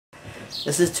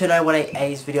This is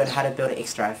 2918A's video on how to build an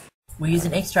X-Drive. We use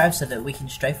an X-Drive so that we can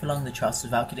strafe along the truss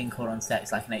without getting caught on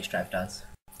stacks like an H-Drive does.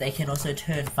 They can also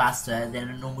turn faster than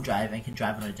a normal drive and can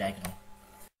drive on a diagonal.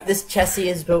 This chassis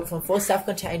is built from 4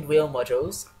 self-contained wheel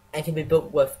modules and can be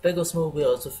built with big or small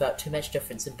wheels without too much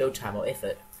difference in build time or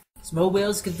effort. Small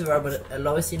wheels give the robot a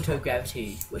lower centre of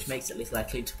gravity, which makes it less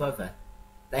likely to tip over.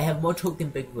 They have more torque than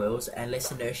big wheels and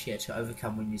less inertia to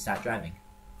overcome when you start driving.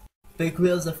 Big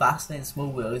wheels are faster than small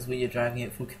wheels when you're driving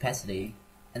at full capacity,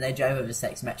 and they drive over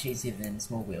stacks much easier than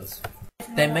small wheels.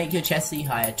 They make your chassis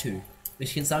higher too,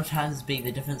 which can sometimes be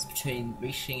the difference between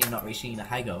reaching and not reaching the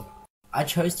high goal. I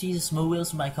chose to use small wheels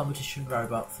for my competition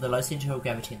robot for the low centre of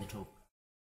gravity and the torque.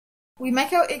 We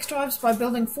make our X-Drives by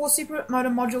building 4 separate motor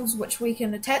modules which we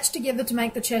can attach together to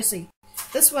make the chassis.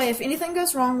 This way, if anything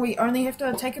goes wrong, we only have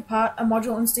to take apart a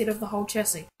module instead of the whole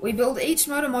chassis. We build each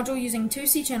motor module using 2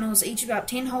 C-channels, each about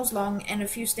 10 holes long and a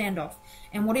few standoff,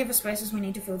 and whatever spaces we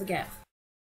need to fill the gap.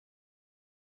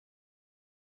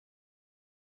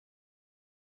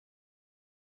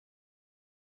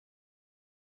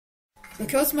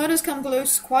 Because motors come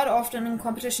loose quite often in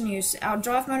competition use, our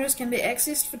drive motors can be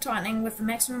accessed for tightening with a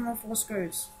maximum of 4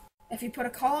 screws. If you put a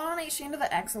collar on each end of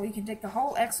the axle, you can take the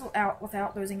whole axle out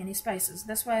without losing any spaces.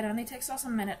 This way it only takes us a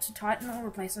minute to tighten or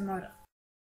replace a motor.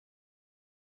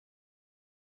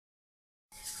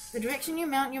 The direction you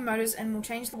mount your motors in will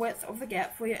change the width of the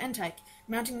gap for your intake.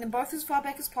 Mounting them both as far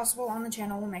back as possible on the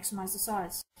channel will maximize the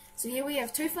size. So here we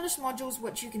have 2 finished modules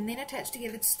which you can then attach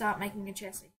together to start making a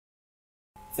chassis.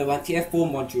 So once you have 4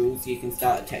 modules, you can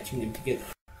start attaching them together.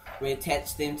 We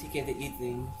attach them together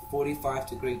using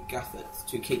 45-degree gussets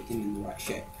to keep them in the right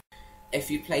shape.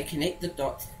 If you connect the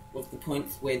dots with the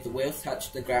points where the wheels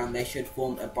touch the ground, they should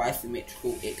form a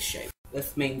bisymmetrical X shape.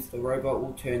 This means the robot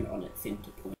will turn on its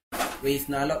center point. We use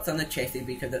nylocks on the chassis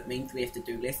because it means we have to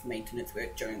do less maintenance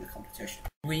work during the competition.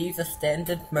 We use a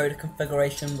standard motor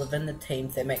configuration within the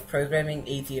teams that make programming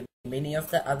easier. Many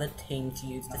of the other teams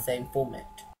use the same format.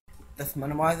 This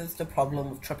minimises the problem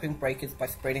of tripping breakers by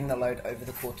spreading the load over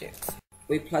the cortex.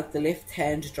 We plug the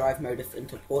left-hand drive motors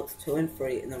into ports 2 and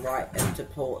 3 and the right into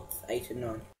ports 8 and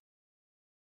 9.